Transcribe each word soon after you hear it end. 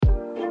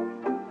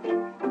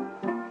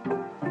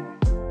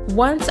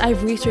once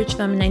I've researched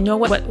them and I know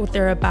what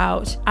they're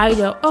about, I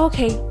know,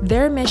 okay,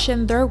 their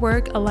mission, their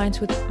work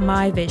aligns with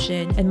my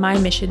vision and my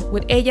mission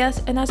with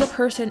Ellas and as a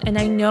person. And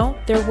I know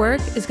their work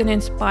is going to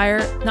inspire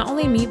not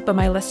only me, but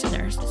my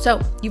listeners.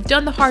 So you've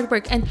done the hard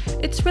work, and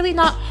it's really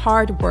not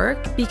hard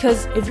work,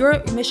 because if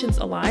your missions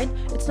align,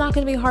 it's not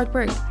going to be hard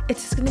work.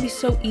 It's just going to be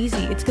so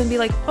easy. It's going to be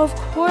like, of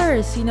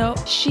course,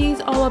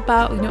 she's all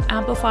about,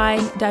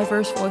 amplifying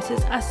diverse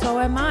voices, as so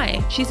am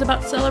I. She's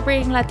about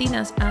celebrating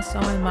Latinas, as so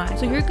am I.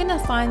 So you're going to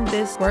find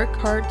this work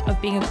part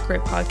of being a great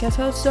podcast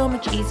host so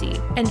much easy.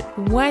 And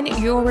when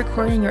you're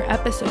recording your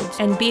episodes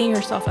and being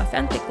yourself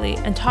authentically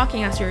and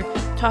talking as you're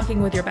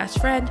talking with your best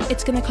friend,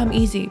 it's going to come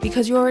easy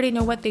because you already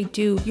know what they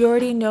do. You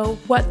already know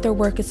what their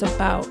work is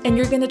about. And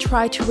you're going to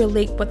try to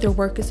relate what their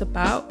work is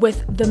about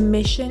with the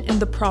mission and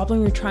the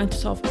problem you're trying to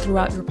solve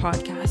throughout your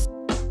podcast.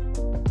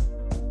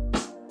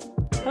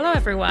 Hello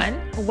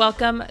everyone,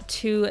 welcome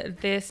to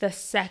the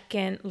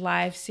second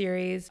live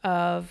series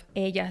of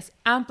Ellas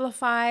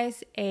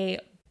Amplifies, a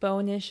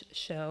bonus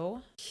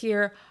show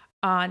here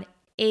on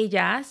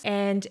Ellas.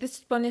 And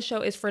this bonus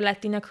show is for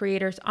Latina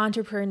creators,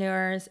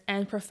 entrepreneurs,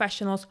 and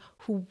professionals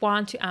who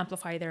want to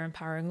amplify their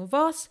empowering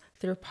voice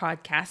through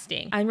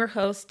podcasting. I'm your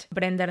host,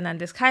 Brenda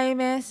Hernandez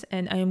Jaimes,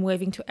 and I'm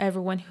waving to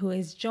everyone who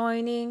is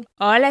joining.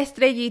 Hola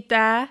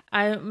Estrellita!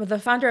 I'm the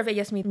founder of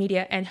Ellas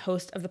Media and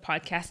host of the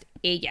podcast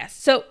Ellas.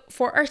 So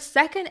for our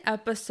second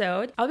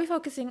episode, I'll be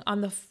focusing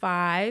on the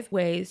 5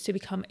 ways to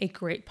become a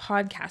great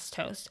podcast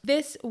host.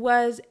 This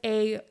was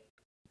a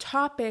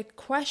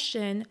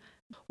question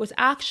was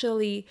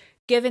actually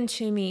given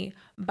to me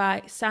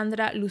by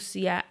Sandra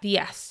Lucia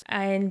Diaz.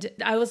 And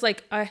I was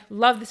like, I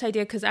love this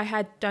idea because I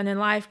had done a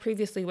live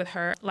previously with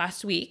her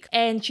last week.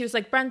 And she was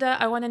like, Brenda,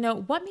 I want to know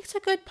what makes a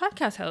good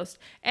podcast host.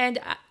 And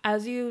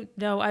as you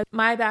know,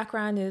 my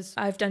background is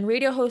I've done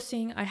radio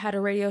hosting. I had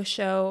a radio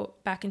show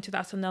back in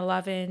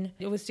 2011.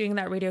 I was doing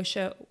that radio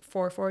show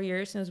for 4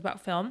 years, and it was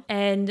about film.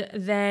 And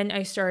then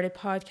I started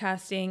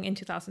podcasting in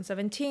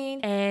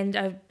 2017, and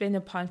I've been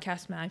a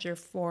podcast manager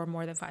for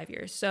more than 5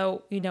 years.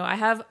 So, I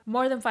have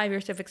more than 5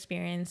 years of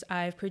experience.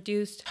 I've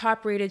produced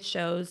top-rated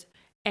shows,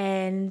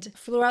 and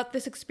throughout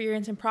this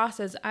experience and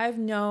process, I've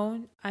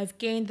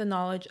gained the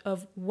knowledge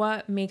of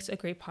what makes a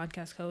great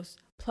podcast host.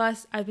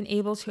 Plus, I've been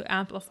able to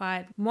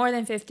amplify more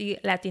than 50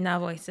 Latina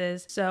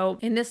voices. So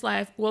in this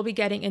live, we'll be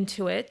getting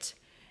into it.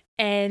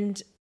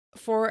 And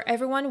for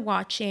everyone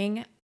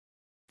watching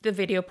the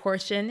video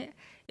portion,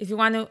 if you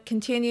want to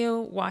continue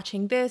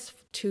watching this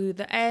to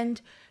the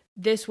end,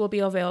 this will be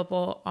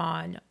available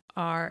on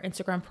our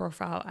Instagram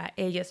profile at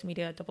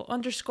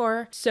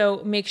 @AllasMedia_.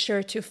 So make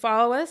sure to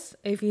follow us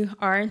if you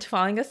aren't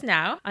following us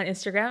now on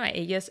Instagram at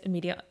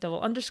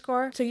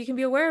 @AllasMedia_, so you can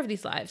be aware of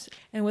these lives.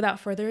 And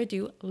without further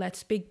ado,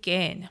 let's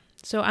begin.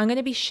 So I'm going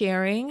to be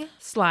sharing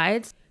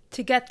slides.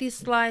 To get these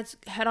slides,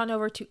 head on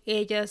over to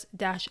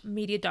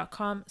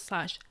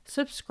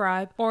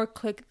ellas-media.com/subscribe or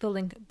click the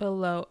link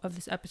below of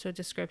this episode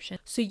description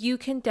so you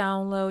can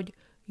download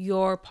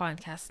your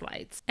podcast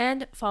slides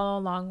and follow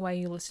along while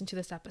you listen to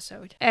this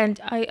episode. And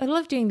I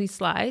love doing these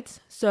slides.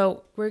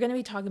 So we're going to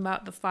be talking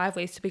about the 5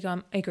 ways to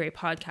become a great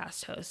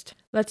podcast host.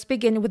 Let's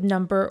begin with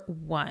number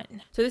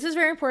 1. So this is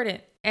very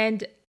important,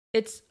 and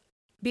it's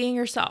being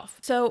yourself.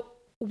 So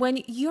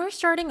when you're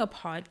starting a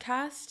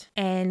podcast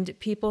and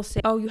people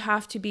say, oh, you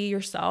have to be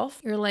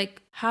yourself, you're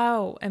like,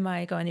 how am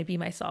I going to be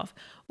myself?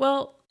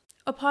 Well,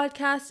 a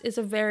podcast is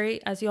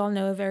as you all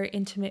know, a very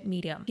intimate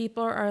medium.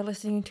 People are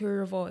listening to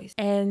your voice.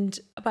 And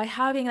by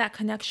having that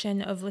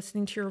connection of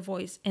listening to your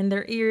voice in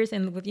their ears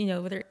and with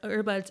their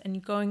earbuds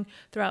and going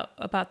throughout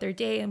about their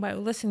day and by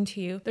listening to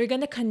you, they're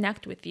going to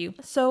connect with you.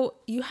 So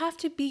you have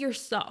to be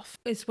yourself.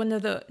 It's one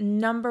of the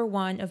number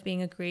 1 of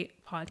being a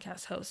great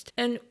podcast host.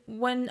 And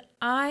when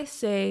I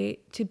say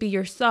to be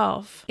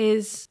yourself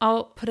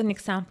I'll put an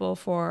example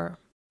for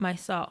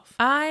myself.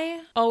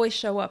 I always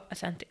show up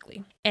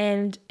authentically.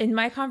 And in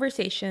my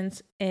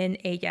conversations in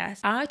Ellas,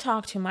 I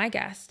talk to my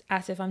guest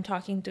as if I'm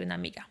talking to an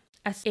amiga,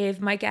 as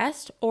if my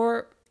guest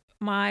or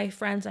my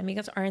friends,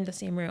 amigas, are in the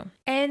same room.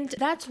 And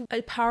that's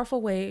a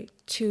powerful way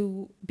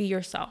to be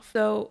yourself.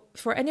 So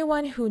for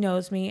anyone who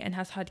knows me and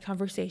has had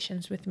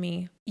conversations with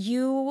me,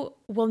 you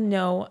will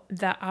know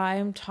that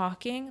I'm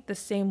talking the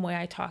same way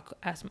I talk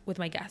as with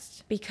my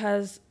guests,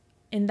 because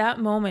in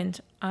that moment,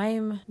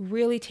 I'm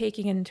really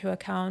taking into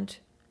account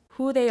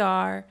who they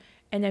are,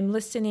 and I'm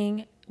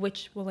listening,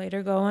 which will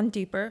later go on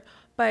deeper,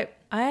 but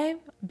I'm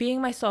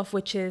being myself,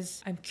 which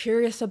is I'm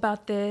curious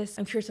about this,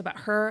 I'm curious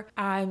about her,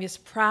 I'm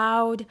just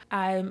proud,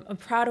 I'm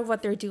proud of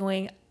what they're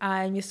doing,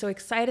 I'm just so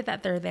excited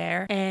that they're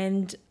there,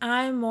 and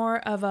I'm more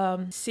of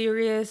a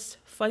serious,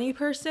 funny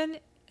person,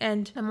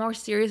 and I'm more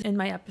serious in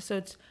my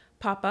episodes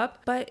pop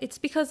up, but it's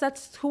because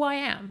that's who I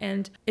am.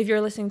 And if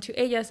you're listening to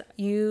Ellas,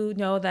 you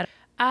know that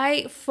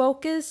I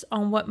focus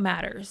on what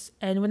matters.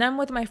 And when I'm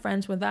with my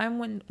friends, when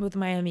I'm with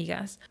my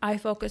amigas, I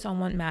focus on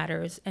what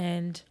matters.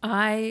 And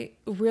I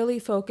really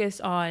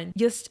focus on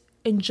just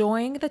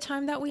enjoying the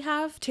time that we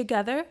have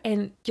together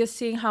and just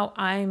seeing how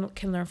I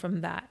can learn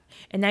from that.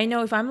 And I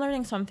know if I'm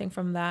learning something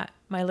from that,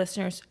 my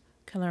listeners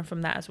can learn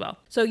from that as well.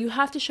 So you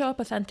have to show up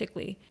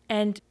authentically,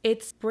 and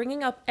it's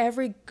bringing up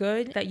every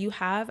good that you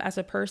have as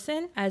a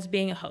person as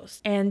being a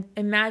host. And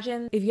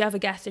imagine if you have a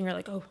guest and you're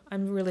like, oh,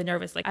 I'm really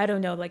nervous. Like, I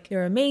don't know, like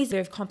you're amazing.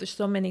 They've accomplished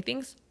so many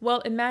things.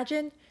 Well,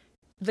 imagine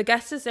the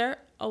guest is there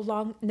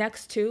along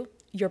next to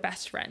your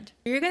best friend.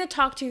 You're going to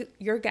talk to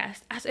your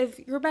guest as if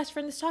your best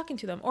friend is talking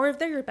to them, or if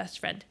they're your best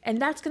friend. And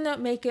that's going to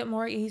make it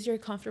more easier,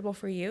 comfortable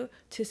for you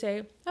to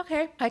say,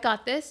 okay, I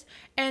got this.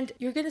 And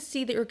you're going to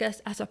see that your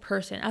guest as a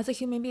person, as a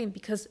human being,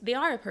 because they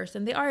are a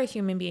person, they are a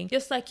human being,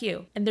 just like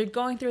you, and they're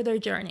going through their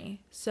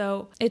journey.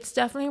 So it's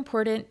definitely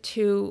important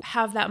to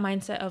have that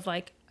mindset of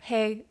like,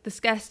 hey, this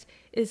guest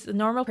is a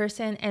normal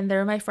person and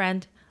they're my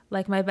friend,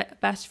 like my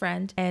best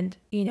friend, and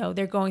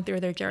they're going through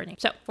their journey.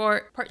 So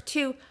for part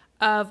 2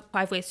 of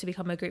 5 ways to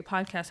become a great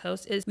podcast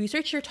host is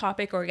research your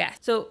topic or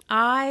guest. So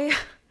I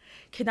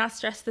cannot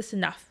stress this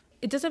enough.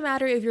 It doesn't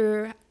matter if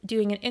you're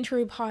doing an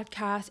interview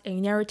podcast, a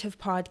narrative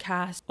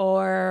podcast,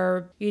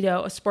 or,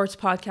 a sports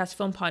podcast,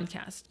 film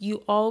podcast.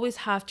 You always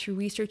have to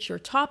research your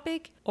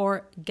topic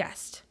or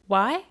guest.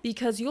 Why?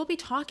 Because you'll be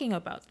talking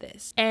about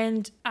this.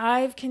 And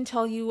I can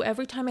tell you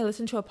every time I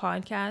listen to a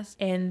podcast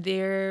and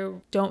they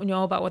don't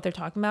know about what they're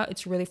talking about,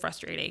 it's really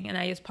frustrating. And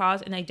I just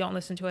pause and I don't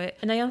listen to it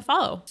and I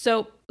unfollow.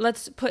 So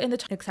let's put in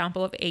the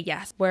example of a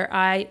guest where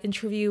I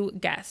interview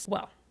guests.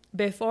 Well,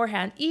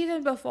 beforehand,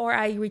 even before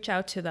I reach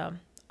out to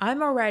them,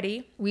 I'm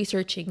already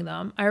researching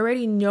them. I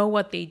already know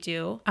what they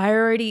do. I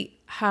already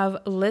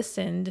have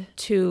listened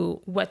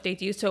to what they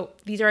do. So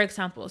these are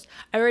examples.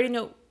 I already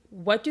know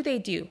what do they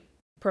do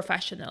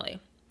professionally.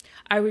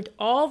 I read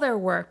all their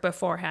work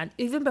beforehand,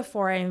 even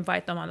before I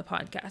invite them on the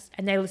podcast.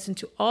 And I listen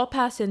to all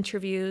past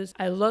interviews.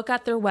 I look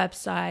at their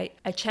website.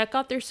 I check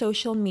out their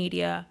social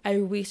media. I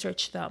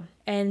research them.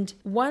 And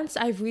once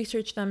I've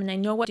researched them and I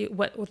know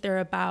what they're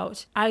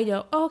about, I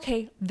know,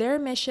 okay, their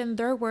mission,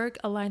 their work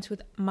aligns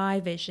with my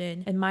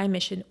vision and my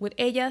mission with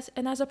ellas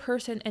and as a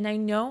person. And I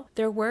know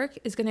their work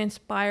is going to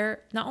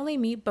inspire not only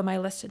me, but my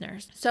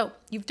listeners. So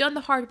you've done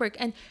the hard work,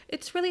 and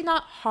it's really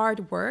not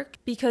hard work,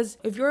 because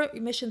if your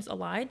missions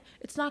align,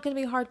 it's not going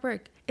to be hard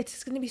work. It's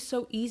just going to be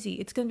so easy.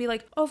 It's going to be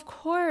like, of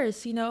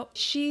course,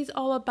 she's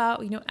all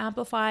about,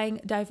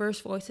 amplifying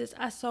diverse voices,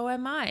 as so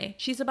am I.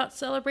 She's about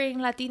celebrating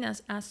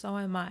Latinas, as so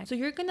am I. So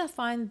you're going to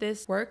find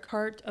this work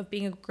part of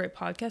being a great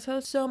podcast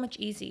host so much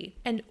easy.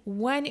 And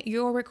when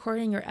you're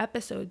recording your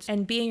episodes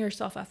and being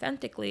yourself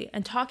authentically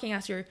and talking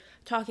as you're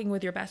talking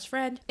with your best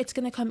friend, it's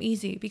going to come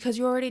easy because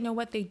you already know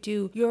what they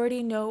do. You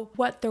already know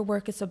what their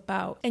work is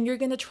about. And you're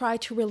going to try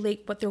to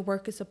relate what their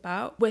work is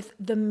about with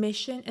the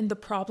mission and the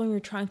problem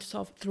you're trying to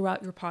solve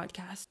throughout your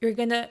podcast. You're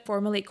going to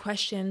formulate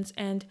questions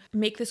and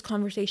make this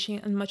conversation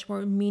in a much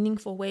more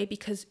meaningful way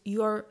because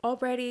you're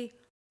already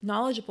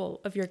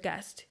knowledgeable of your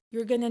guest.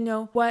 You're going to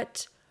know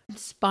what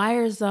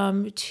inspires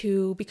them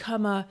to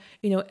become a,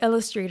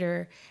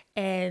 illustrator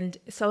and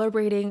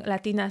celebrating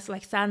Latinas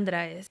like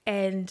Sandra is.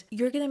 And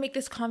you're going to make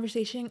this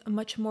conversation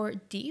much more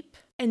deep.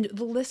 And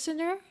the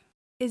listener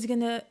is going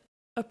to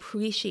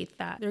appreciate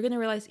that. They're going to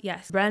realize,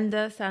 yes,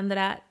 Brenda,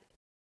 Sandra,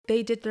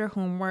 they did their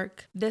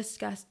homework. This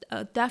guest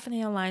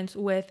definitely aligns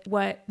with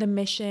what the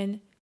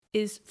mission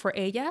is for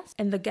ellas,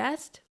 and the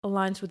guest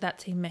aligns with that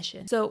same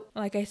mission. So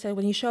like I said,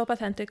 when you show up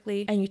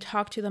authentically and you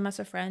talk to them as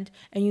a friend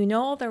and you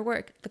know all their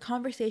work, the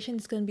conversation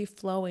is going to be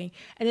flowing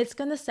and it's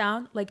going to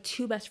sound like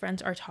two best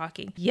friends are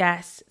talking.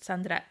 Yes,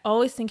 Sandra,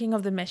 always thinking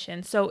of the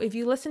mission. So if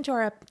you listen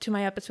to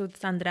my episode with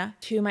Sandra,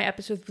 to my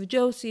episode with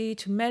Josie,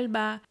 to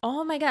Melba,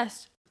 all my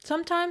guests,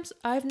 sometimes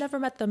I've never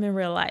met them in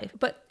real life.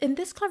 But in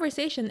this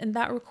conversation, in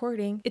that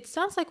recording, it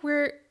sounds like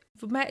we've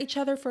met each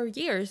other for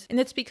years. And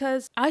it's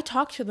because I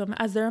talk to them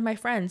as they're my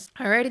friends.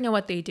 I already know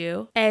what they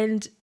do.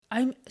 And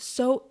I'm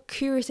so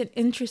curious and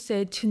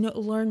interested to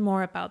learn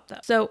more about them.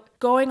 So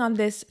going on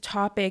this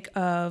topic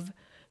of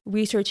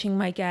researching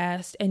my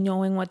guests and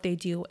knowing what they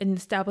do and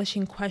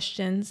establishing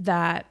questions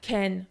that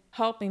can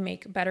help me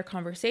make better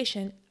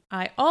conversation,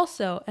 I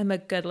also am a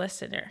good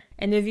listener.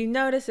 And if you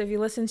notice, if you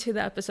listen to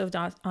the episode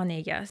on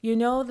ellas, you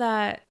know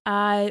that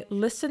I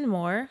listen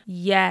more.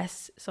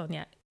 Yes,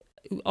 Sonia,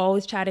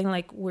 always chatting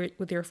like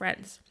with your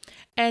friends.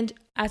 And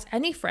as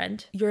any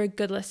friend, you're a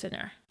good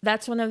listener.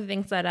 That's one of the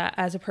things that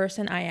as a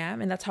person I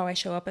am, and that's how I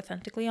show up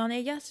authentically on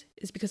ellas,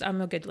 is because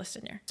I'm a good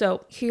listener.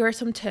 So here are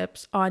some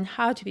tips on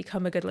how to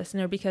become a good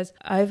listener, because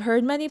I've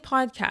heard many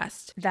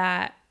podcasts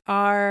that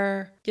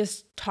are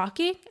just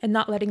talking and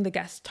not letting the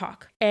guests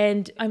talk.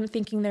 And I'm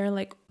thinking they're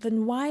like,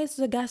 then why is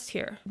the guest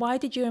here? Why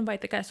did you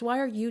invite the guest? Why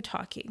are you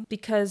talking?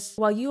 Because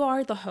while you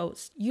are the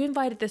host, you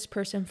invited this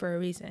person for a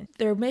reason.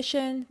 Their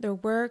mission, their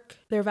work,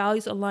 their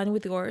values align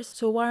with yours.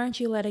 So why aren't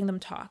you letting them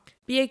talk?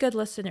 Be a good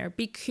listener.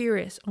 Be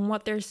curious on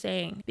what they're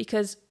saying,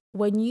 because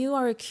when you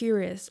are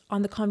curious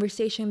on the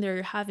conversation that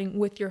you're having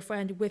with your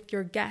friend, with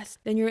your guest,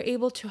 then you're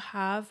able to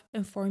have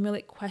and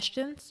formulate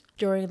questions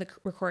during the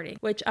recording,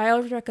 which I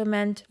always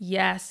recommend.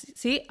 Yes.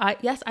 See, I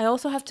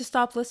also have to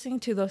stop listening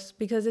to those,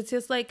 because it's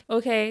just like,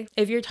 okay,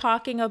 if you're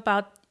talking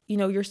about,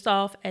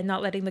 yourself and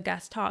not letting the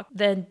guest talk,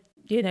 then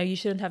you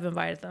shouldn't have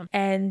invited them.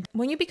 And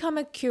when you become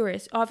a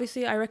curious,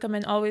 obviously I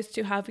recommend always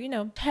to have,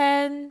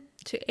 10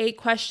 to 8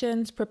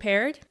 questions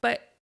prepared,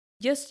 but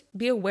just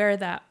be aware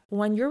that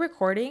when you're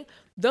recording,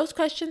 those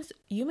questions,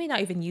 you may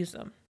not even use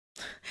them.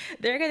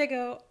 They're going to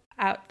go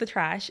out the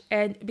trash,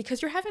 and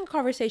because you're having a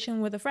conversation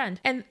with a friend.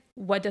 And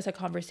what does a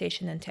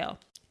conversation entail?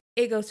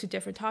 It goes to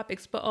different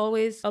topics, but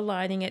always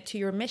aligning it to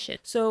your mission.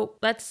 So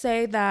let's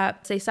say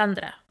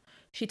Sandra,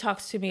 she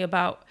talks to me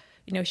about,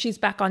 she's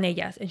back on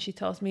Ellas, and she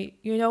tells me,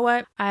 you know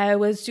what? I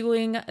was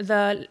doing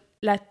the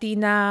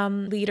Latina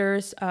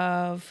leaders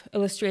of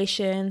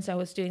illustrations. I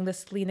was doing the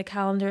Selena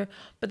calendar.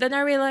 But then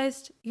I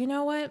realized, you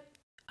know what?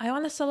 I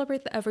want to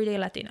celebrate the everyday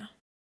Latina.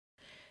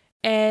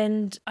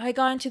 And I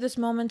got into this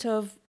moment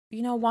of,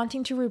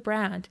 wanting to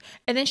rebrand.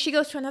 And then she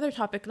goes to another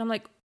topic, and I'm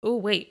like, oh,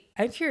 wait,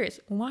 I'm curious.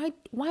 Why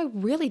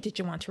really did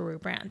you want to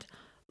rebrand?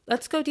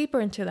 Let's go deeper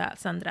into that,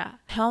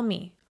 Sandra. Tell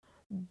me,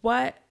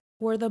 what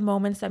were the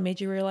moments that made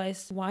you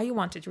realize why you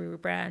wanted to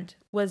rebrand?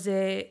 Was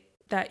it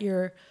that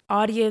your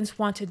audience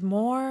wanted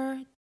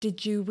more?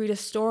 Did you read a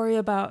story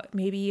about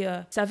maybe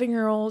a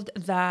 7-year-old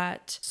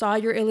that saw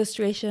your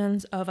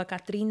illustrations of a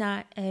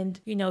Catrina and,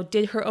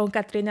 did her own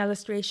Catrina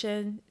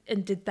illustration?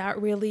 And did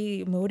that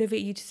really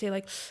motivate you to say,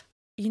 like,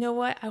 you know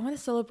what? I want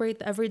to celebrate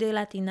the everyday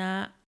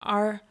Latina,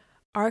 our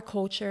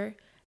culture,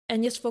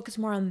 and just focus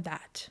more on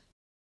that.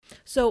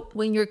 So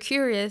when you're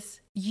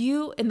curious,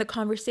 you in the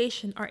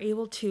conversation are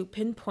able to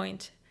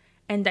pinpoint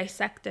and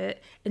dissect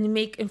it and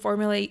make and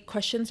formulate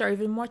questions that are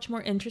even much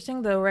more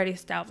interesting than the already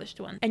established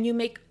one. And you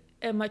make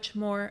a much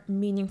more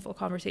meaningful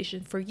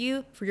conversation for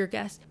you, for your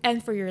guest,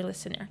 and for your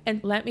listener.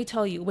 And let me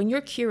tell you, when you're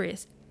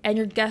curious and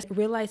your guest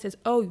realizes,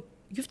 oh,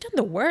 you've done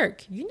the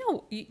work,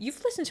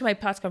 you've listened to my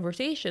past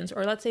conversations,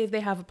 or let's say if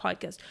they have a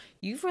podcast,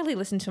 you've really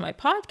listened to my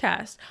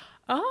podcast.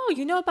 Oh,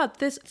 you know about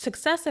this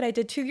success that I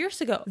did 2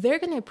 years ago. They're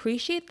going to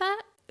appreciate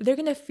that. They're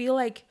going to feel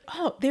like,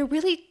 oh, they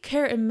really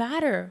care and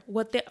matter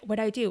what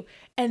I do.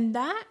 And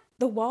that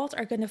the walls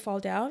are going to fall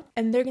down,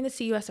 and they're going to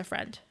see you as a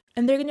friend.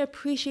 And they're going to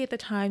appreciate the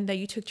time that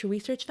you took to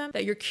research them,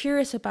 that you're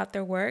curious about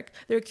their work,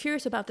 they're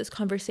curious about this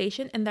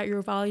conversation, and that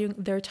you're valuing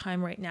their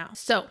time right now.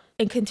 So,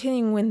 in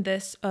continuing with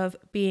this of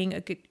being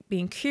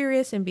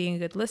curious and being a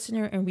good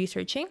listener and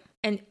researching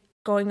and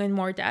going in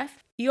more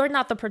depth, you are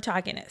not the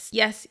protagonist.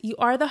 Yes, you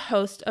are the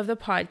host of the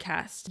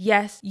podcast.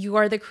 Yes, you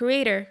are the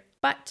creator,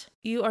 but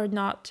you are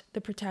not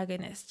the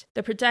protagonist.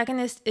 The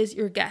protagonist is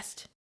your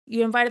guest.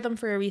 You invited them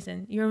for a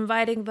reason. You're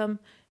inviting them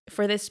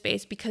for this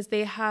space because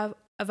they have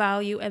a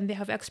value and they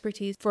have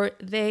expertise for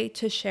they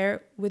to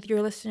share with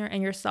your listener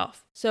and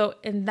yourself. So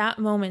in that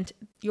moment,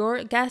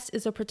 your guest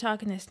is a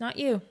protagonist, not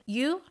you.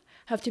 You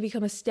have to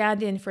become a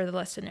stand-in for the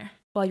listener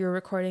while you're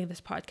recording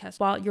this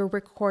podcast, while you're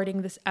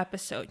recording this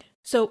episode.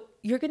 So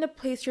you're going to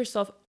place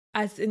yourself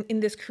as in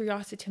this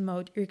curiosity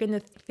mode. You're going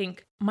to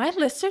think, my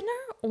listener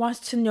wants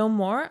to know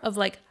more of,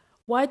 like,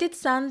 why did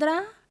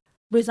Sandra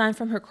resign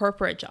from her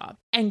corporate job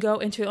and go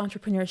into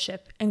entrepreneurship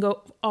and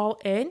go all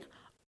in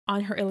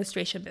on her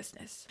illustration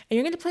business? And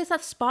you're going to place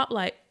that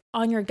spotlight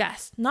on your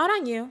guest, not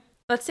on you.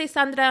 Let's say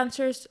Sandra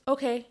answers,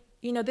 okay,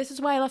 this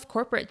is why I left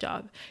corporate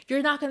job.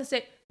 You're not going to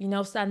say,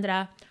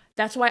 Sandra,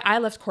 that's why I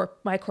left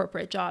my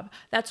corporate job.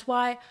 That's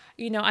why,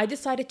 I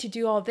decided to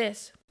do all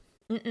this.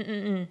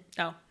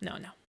 No.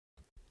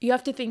 You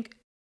have to think,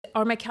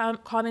 are my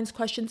comments,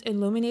 questions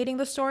illuminating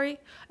the story?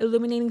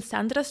 Illuminating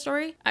Sandra's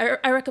story?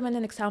 I recommend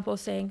an example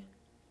saying,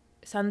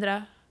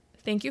 Sandra,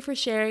 thank you for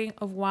sharing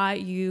of why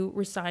you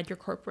resigned your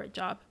corporate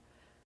job.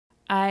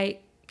 I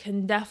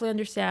can definitely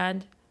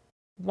understand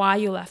why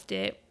you left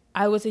it.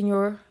 I was in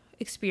your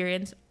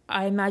experience.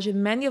 I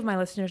imagine many of my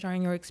listeners are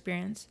in your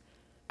experience.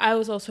 I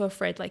was also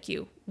afraid like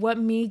you. What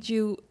made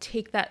you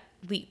take that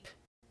leap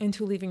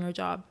into leaving your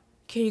job?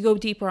 Can you go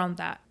deeper on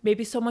that?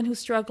 Maybe someone who's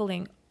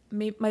struggling,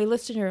 my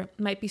listener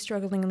might be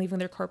struggling and leaving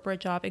their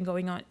corporate job and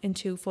going on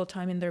into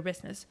full-time in their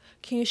business.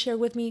 Can you share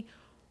with me,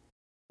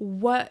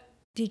 what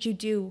did you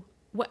do?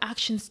 What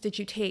actions did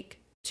you take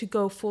to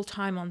go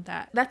full-time on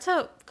that? That's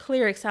a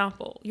clear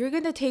example. You're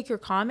going to take your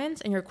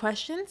comments and your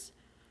questions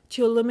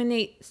to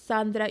illuminate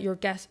Sandra, your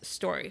guest's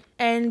story.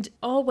 And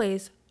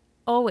always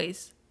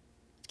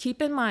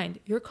keep in mind,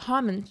 your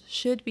comments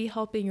should be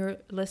helping your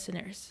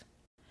listeners.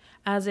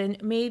 As in,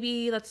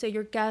 maybe, let's say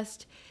your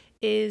guest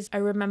is, I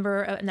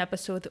remember an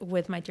episode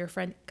with my dear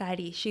friend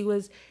Kari. She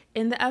was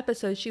in the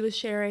episode, she was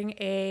sharing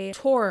a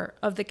tour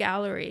of the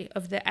gallery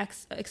of the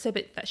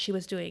exhibit that she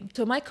was doing.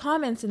 So my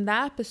comments in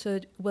that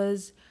episode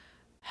was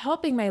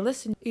helping my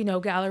listener,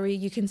 gallery,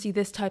 you can see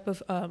this type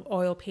of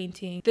oil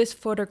painting, this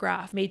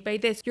photograph made by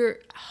this. You're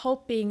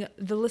helping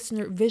the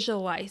listener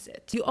visualize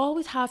it. You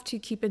always have to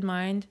keep in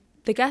mind,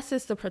 the guest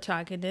is the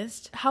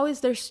protagonist. How is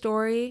their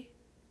story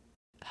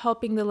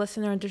helping the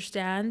listener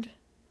understand,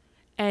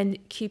 and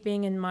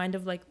keeping in mind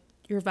of like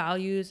your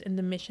values and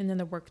the mission and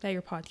the work that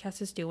your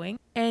podcast is doing.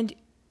 And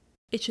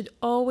it should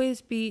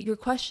always be, your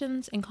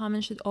questions and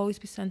comments should always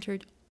be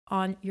centered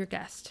on your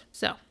guest.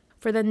 So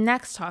for the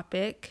next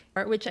topic,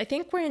 which I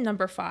think we're in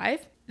number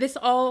 5, this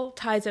all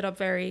ties it up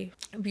very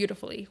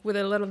beautifully with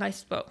a little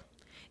nice bow,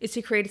 is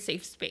to create a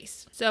safe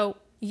space. So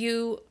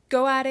you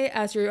go at it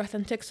as your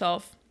authentic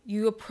self.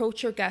 You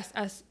approach your guests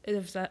as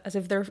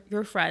if they're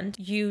your friend.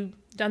 You've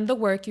done the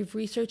work. You've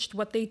researched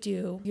what they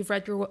do. You've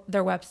read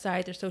their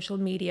website, their social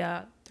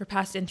media, their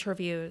past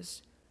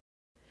interviews.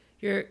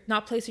 You're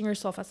not placing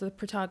yourself as the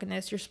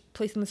protagonist. You're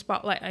placing the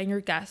spotlight on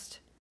your guest.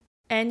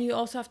 And you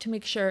also have to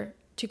make sure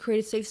to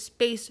create a safe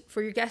space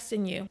for your guests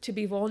and you to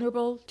be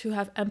vulnerable, to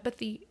have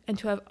empathy, and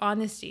to have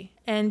honesty.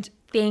 And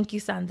thank you,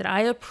 Sandra.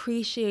 I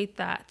appreciate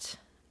that.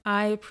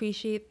 I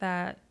appreciate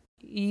that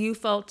you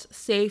felt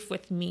safe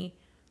with me,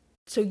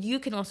 so you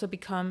can also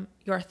become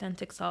your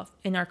authentic self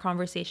in our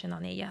conversation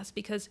on Ellas.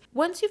 Because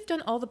once you've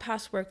done all the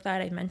past work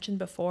that I mentioned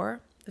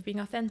before, of being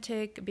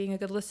authentic, being a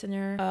good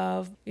listener,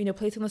 of,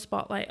 placing the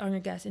spotlight on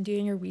your guest and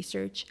doing your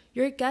research,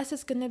 your guest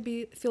is going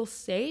to feel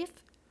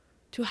safe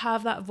to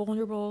have that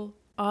vulnerable,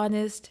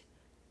 honest,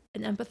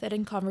 and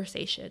empathetic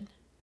conversation.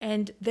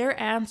 And their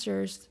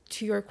answers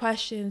to your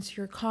questions,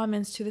 your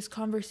comments, to this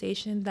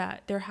conversation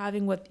that they're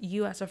having with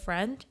you as a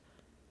friend,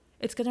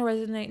 it's going to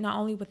resonate not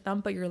only with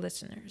them, but your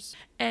listeners.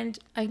 And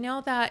I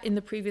know that in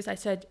the previous, I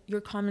said your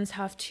comments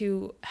have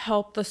to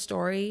help the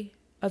story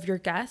of your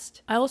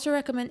guest. I also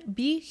recommend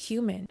be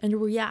human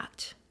and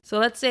react. So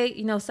let's say,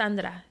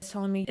 Sandra is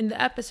telling me in the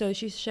episode,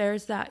 she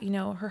shares that,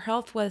 her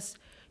health was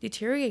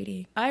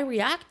deteriorating. I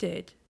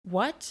reacted.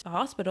 What? A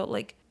hospital?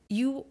 Like,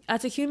 you,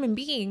 as a human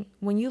being,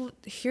 when you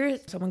hear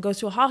someone goes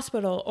to a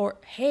hospital, or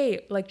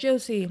hey, like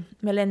Josie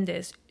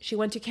Melendez, she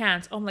went to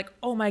Cannes. I'm like,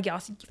 oh my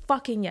gosh,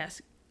 fucking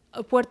yes.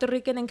 A Puerto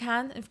Rican in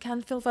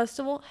Cannes Film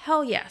Festival?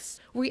 Hell yes.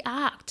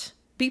 React.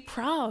 Be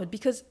proud.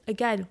 Because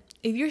again,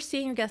 if you're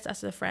seeing your guest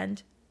as a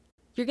friend,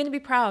 you're going to be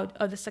proud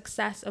of the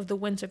success of the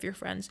wins of your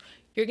friends.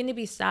 You're going to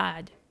be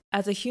sad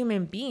as a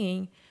human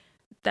being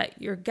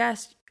that your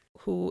guest,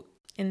 who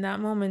in that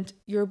moment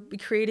you're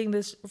creating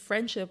this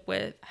friendship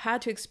with,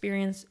 had to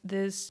experience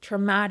this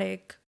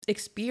traumatic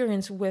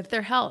experience with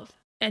their health.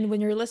 And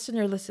when your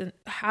listener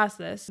has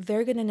this,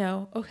 they're going to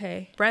know,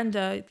 okay,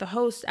 Brenda, the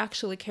host,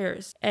 actually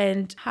cares.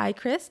 And hi,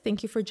 Chris,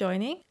 thank you for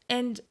joining.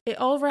 And it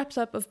all wraps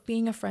up of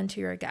being a friend to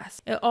your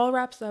guest. It all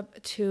wraps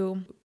up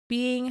to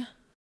being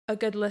a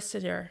good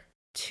listener,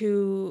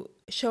 to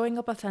showing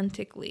up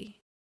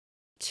authentically,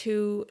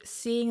 to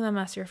seeing them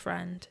as your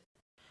friend,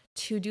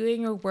 to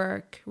doing your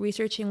work,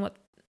 researching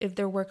if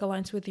their work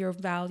aligns with your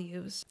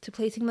values, to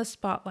placing the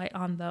spotlight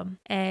on them.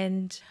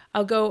 And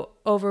I'll go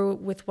over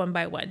with one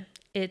by one.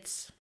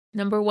 It's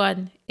number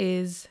one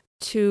is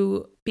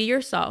to be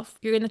yourself.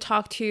 You're going to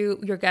talk to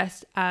your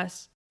guest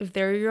as if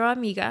they're your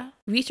amiga.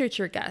 Research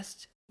your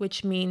guest,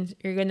 which means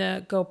you're going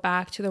to go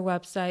back to their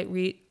website,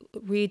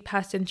 read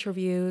past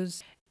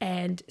interviews,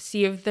 and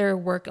see if their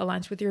work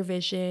aligns with your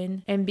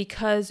vision. And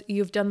because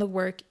you've done the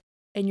work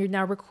and you're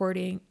now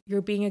recording,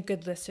 you're being a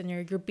good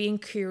listener. You're being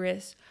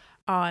curious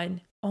on,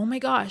 oh my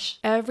gosh,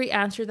 every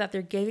answer that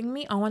they're giving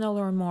me, I want to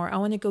learn more. I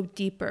want to go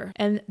deeper.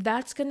 And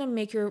that's going to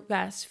make your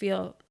guests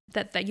feel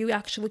that you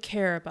actually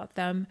care about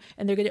them.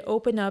 And they're going to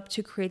open up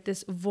to create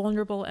this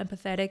vulnerable,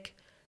 empathetic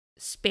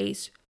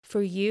space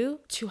for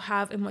you to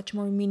have a much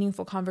more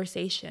meaningful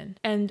conversation.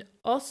 And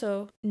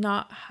also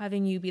not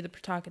having you be the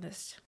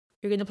protagonist.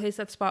 You're going to place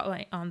that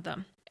spotlight on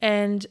them.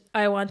 And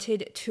I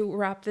wanted to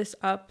wrap this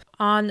up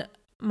on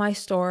my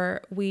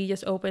store. We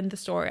just opened the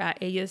store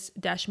at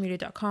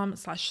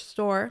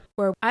ellas-media.com/store,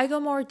 where I go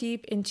more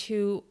deep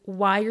into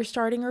why you're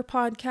starting your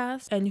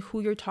podcast and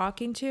who you're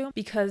talking to,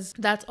 because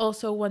that's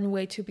also one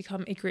way to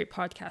become a great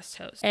podcast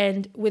host.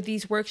 And with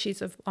these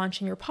worksheets of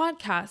launching your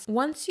podcast,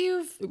 once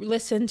you've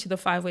listened to the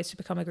 5 ways to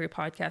become a great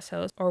podcast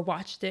host or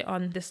watched it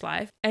on this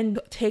live and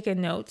taken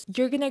notes,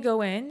 you're going to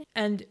go in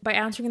and by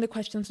answering the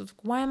questions of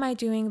why am I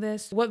doing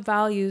this? What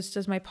values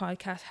does my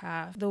podcast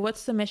have?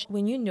 What's the mission?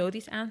 When you know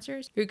these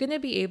answers, you're going to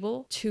be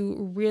able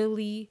to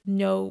really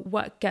know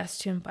what guests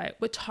to invite,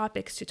 what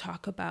topics to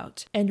talk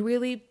about, and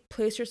really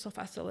place yourself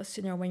as a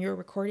listener when you're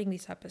recording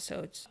these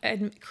episodes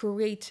and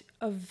create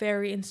a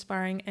very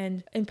inspiring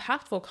and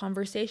impactful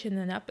conversation in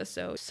an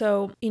episode.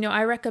 So,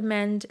 I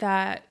recommend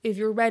that if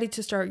you're ready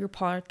to start your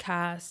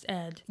podcast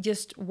and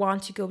just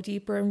want to go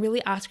deeper and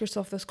really ask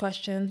yourself those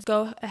questions,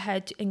 go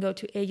ahead and go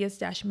to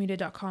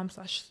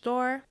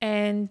ellas-media.com/store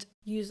and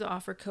use the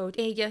offer code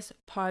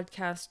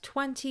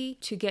EllasPodcast20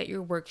 to get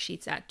your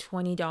worksheets at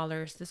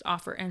 $20. This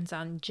offer ends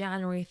on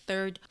January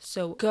 3rd.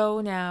 So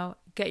go now.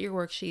 Get your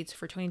worksheets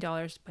for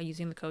 $20 by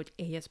using the code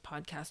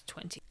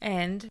EllasPodcast20.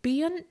 And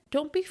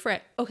don't be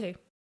afraid. Okay,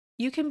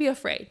 you can be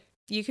afraid.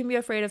 You can be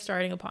afraid of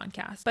starting a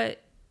podcast,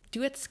 but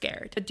do it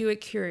scared. Do it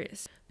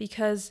curious.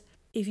 Because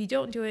if you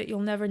don't do it,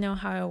 you'll never know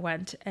how it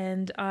went.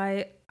 And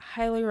I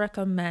highly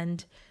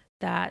recommend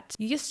that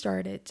you just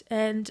start it.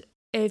 And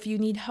if you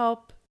need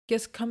help,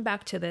 just come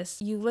back to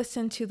this. You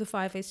listen to the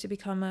 5 ways to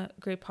become a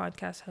great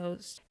podcast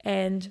host.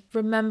 And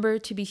remember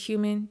to be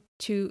human.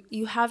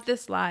 You have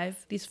this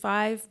live, these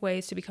 5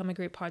 ways to become a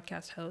great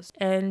podcast host.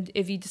 And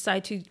if you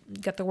decide to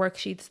get the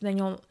worksheets, then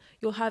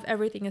you'll have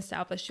everything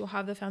established. You'll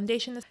have the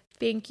foundation.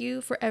 Thank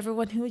you for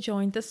everyone who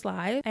joined this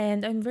live.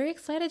 And I'm very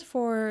excited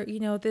for,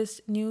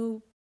 this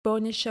new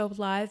bonus show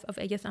live of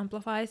Aegis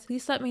Amplifies,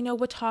 please let me know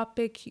what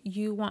topic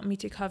you want me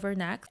to cover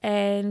next,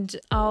 and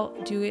I'll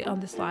do it on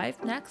this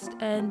live next,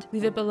 and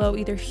leave it below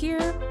either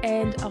here,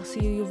 and I'll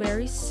see you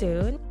very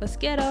soon. Let's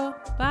get-o.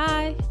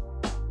 Bye!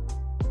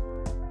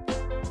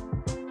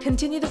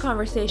 Continue the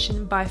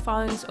conversation by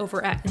following us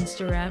over at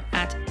Instagram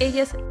at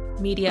AegisMedia_.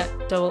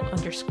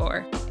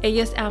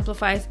 Aegis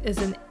Amplifies is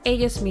an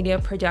Aegis Media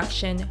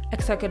production,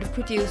 executive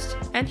produced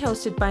and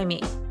hosted by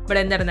me,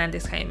 Brenda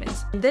Hernandez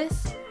Jaimes.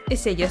 This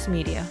is Aegis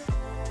Media.